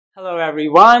Hello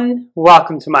everyone,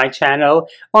 welcome to my channel.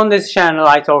 On this channel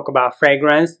I talk about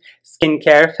fragrance,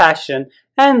 skincare, fashion,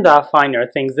 and the finer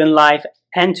things in life.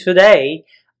 And today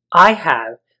I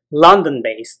have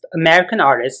London-based American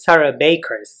artist Sarah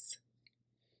Baker's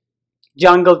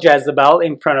Jungle Jezebel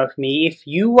in front of me. If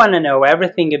you want to know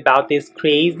everything about this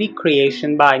crazy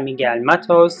creation by Miguel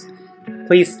Matos,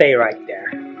 please stay right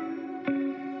there.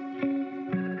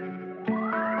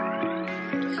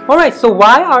 Alright, so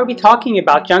why are we talking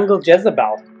about Jungle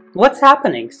Jezebel? What's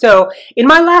happening? So, in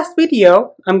my last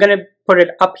video, I'm gonna put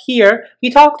it up here, we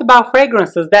talked about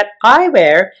fragrances that I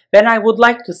wear when I would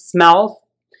like to smell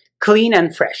clean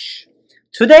and fresh.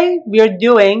 Today, we are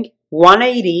doing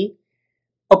 180,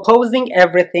 opposing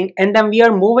everything, and then we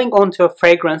are moving on to a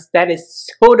fragrance that is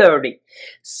so dirty,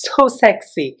 so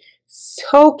sexy,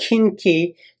 so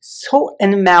kinky, so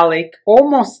animalic,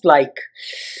 almost like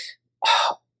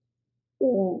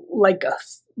a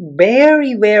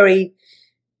very, very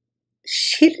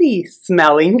shitty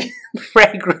smelling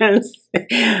fragrance.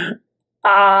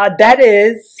 That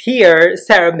is here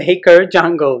Sarah Baker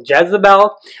Jungle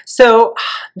Jezebel. So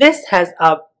this has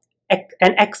an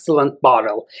excellent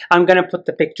bottle. I'm gonna put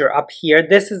the picture up here.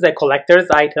 This is a collector's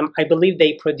item. I believe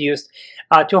they produced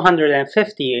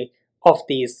 250 of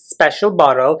these special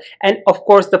bottle, and of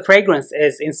course the fragrance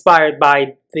is inspired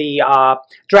by the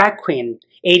drag queen,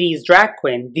 80s drag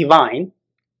queen Divine.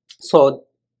 So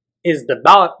is the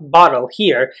bottle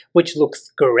here, which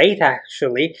looks great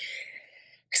actually.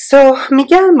 So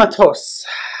Miguel Matos,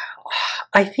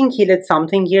 I think he did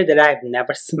something here that I've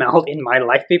never smelled in my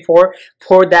life before.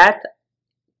 For that,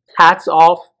 hats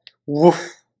off.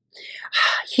 Woof.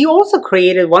 He also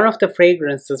created one of the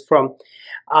fragrances from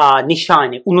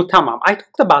Nishane, Unutamam. I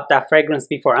talked about that fragrance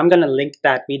before. I'm gonna link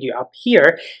that video up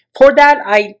here. For that,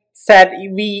 I said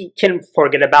we can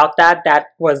forget about that. That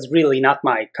was really not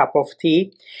my cup of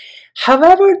tea.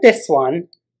 However, this one,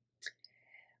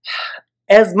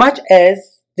 as much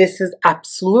as this is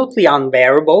absolutely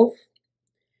unbearable,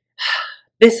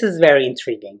 this is very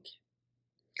intriguing.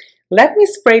 Let me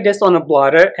spray this on a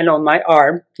blotter and on my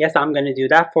arm. Yes, I'm going to do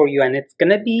that for you, and it's going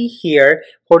to be here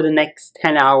for the next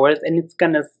 10 hours, and it's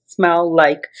going to smell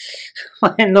like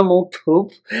animal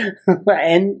poop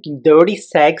and dirty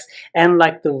sex and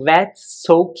like the wet,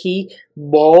 soaky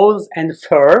balls and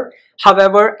fur.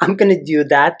 However, I'm going to do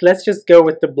that. Let's just go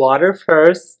with the blotter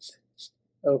first.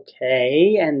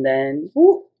 Okay, and then...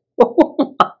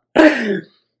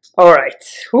 Alright.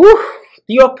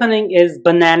 The opening is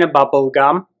banana bubble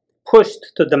gum,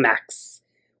 pushed to the max.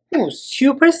 Ooh,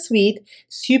 super sweet,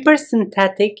 super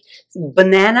synthetic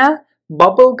banana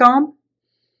bubble gum.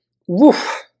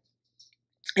 Woof.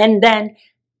 And then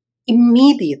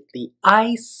immediately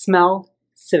I smell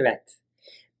civet.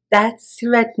 That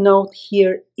civet note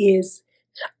here is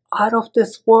out of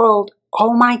this world.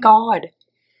 Oh my god.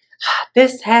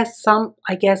 This has some,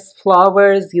 I guess,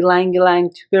 flowers, ylang ylang,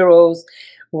 tuberose,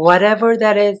 whatever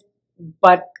that is.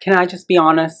 But can I just be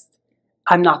honest?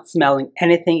 I'm not smelling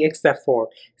anything except for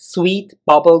sweet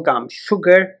bubblegum,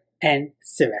 sugar, and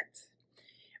civet.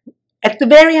 At the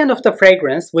very end of the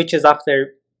fragrance, which is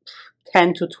after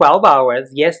 10 to 12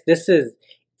 hours, yes, this is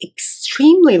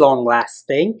extremely long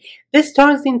lasting. This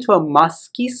turns into a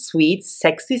musky, sweet,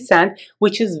 sexy scent,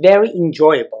 which is very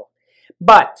enjoyable.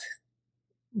 But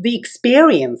the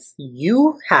experience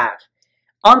you have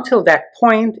until that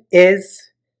point is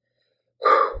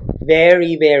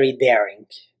very, very daring,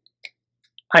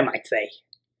 I might say.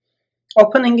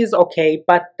 Opening is okay,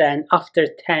 but then after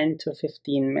 10 to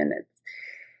 15 minutes,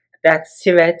 that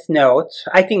civet note,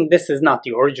 I think this is not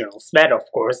the original civet,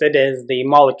 of course, it is the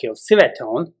molecule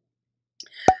civetone.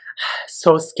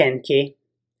 So skanky,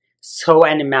 so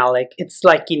animalic. It's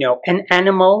like, you know, an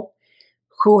animal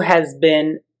who has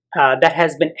been, that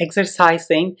has been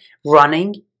exercising,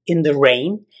 running in the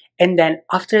rain, and then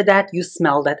after that you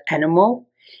smell that animal,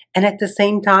 and at the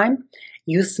same time,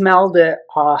 you smell the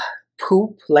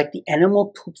poop, like the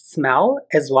animal poop smell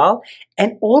as well.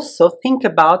 And also think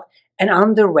about an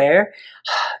underwear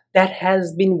that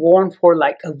has been worn for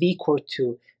like a week or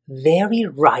two. Very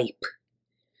ripe.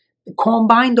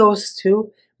 Combine those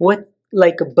two with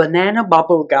like a banana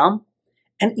bubble gum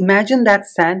and imagine that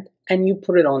scent and you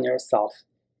put it on yourself.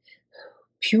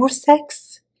 Pure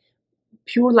sex.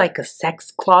 Pure like a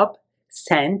sex club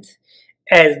scent,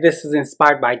 as this is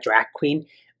inspired by drag queen.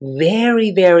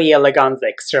 Very, very eleganza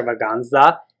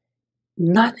extravaganza.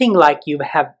 Nothing like you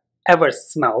have ever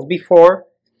smelled before.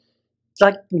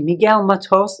 Like Miguel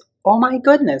Matos. Oh my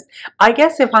goodness. I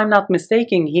guess if I'm not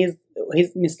mistaken, he's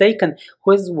mistaken,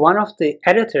 who is one of the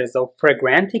editors of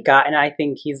Fragrantica, and I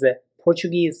think he's a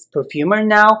Portuguese perfumer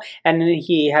now, and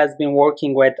he has been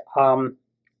working with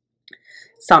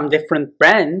some different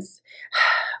brands.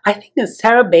 I think that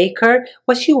Sarah Baker,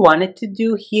 what she wanted to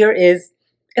do here is,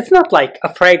 it's not like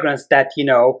a fragrance that, you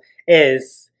know,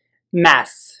 is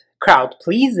mass crowd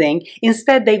pleasing.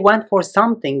 Instead, they went for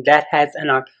something that has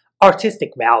an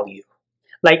artistic value,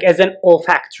 like as an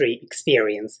olfactory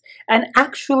experience. And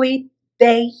actually,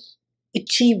 they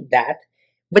achieved that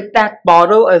with that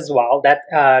bottle as well, that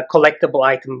collectible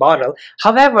item bottle.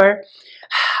 However,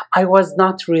 I was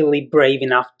not really brave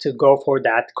enough to go for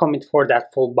that, commit for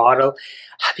that full bottle,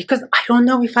 because I don't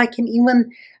know if I can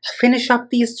even finish up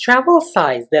these travel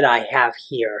size that I have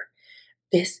here.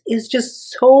 This is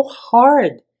just so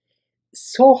hard,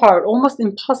 almost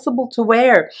impossible to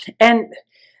wear. And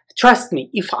trust me,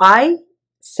 if I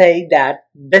say that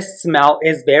this smell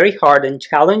is very hard and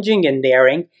challenging and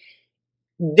daring,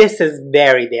 this is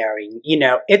very daring. You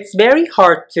know, it's very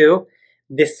hard to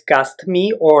disgust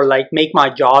me or like make my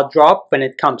jaw drop when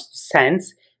it comes to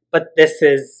scents, but this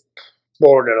is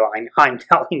borderline, I'm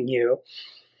telling you.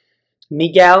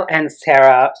 Miguel and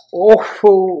Sarah,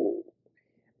 oh,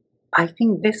 I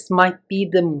think this might be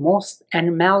the most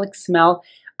animalic smell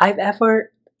I've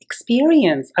ever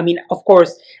experienced. I mean, of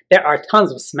course, there are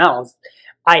tons of smells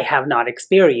I have not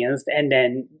experienced, and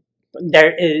then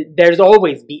there's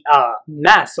always be a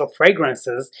mass of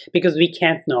fragrances because we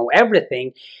can't know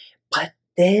everything. But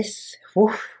this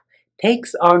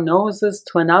takes our noses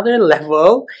to another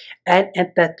level, and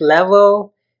at that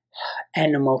level,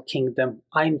 animal kingdom.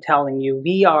 I'm telling you,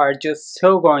 we are just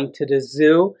so going to the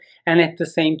zoo, and at the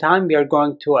same time we are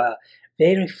going to a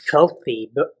very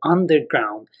filthy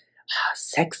underground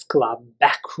sex club,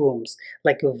 back rooms,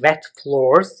 like wet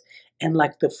floors, and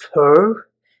like the fur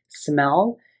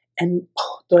smell, and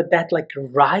that like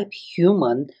ripe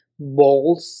human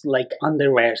balls like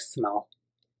underwear smell.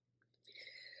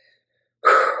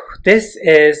 This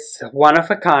is one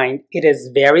of a kind. It is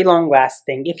very long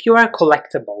lasting. If you are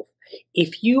collectible,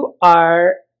 if you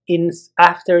are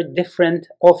after different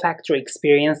olfactory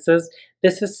experiences,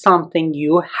 this is something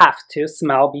you have to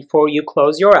smell before you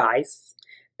close your eyes.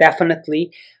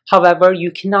 Definitely. However, you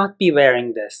cannot be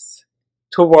wearing this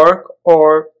to work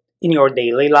or in your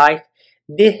daily life.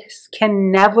 This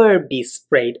can never be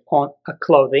sprayed on a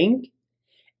clothing.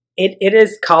 It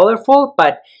is colorful,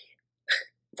 but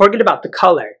forget about the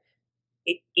color.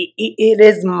 It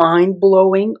is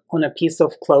mind-blowing on a piece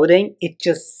of clothing. It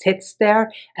just sits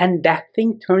there, and that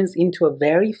thing turns into a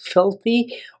very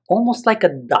filthy, almost like a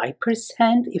diaper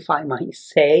scent, if I might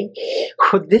say.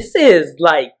 This is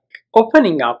like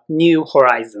opening up new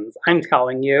horizons, I'm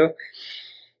telling you.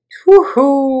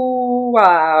 Woohoo!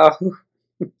 Wow!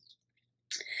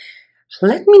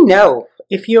 Let me know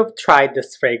if you have tried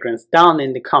this fragrance down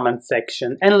in the comment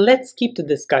section, and let's keep the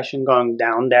discussion going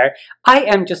down there. I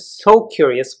am just so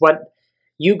curious what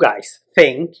you guys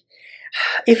think.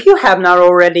 If you have not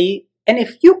already, and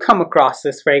if you come across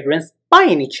this fragrance by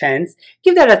any chance,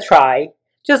 give that a try.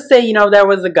 Just say, you know, there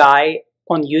was a guy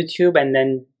on YouTube and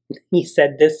then he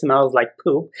said this smells like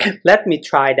poop. Let me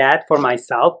try that for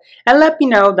myself, and let me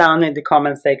know down in the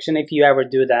comment section if you ever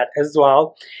do that as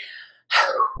well.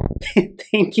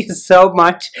 Thank you so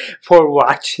much for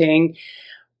watching.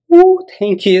 Ooh,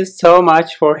 thank you so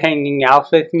much for hanging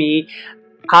out with me.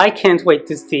 I can't wait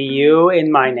to see you in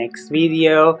my next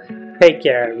video. Take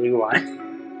care, everyone.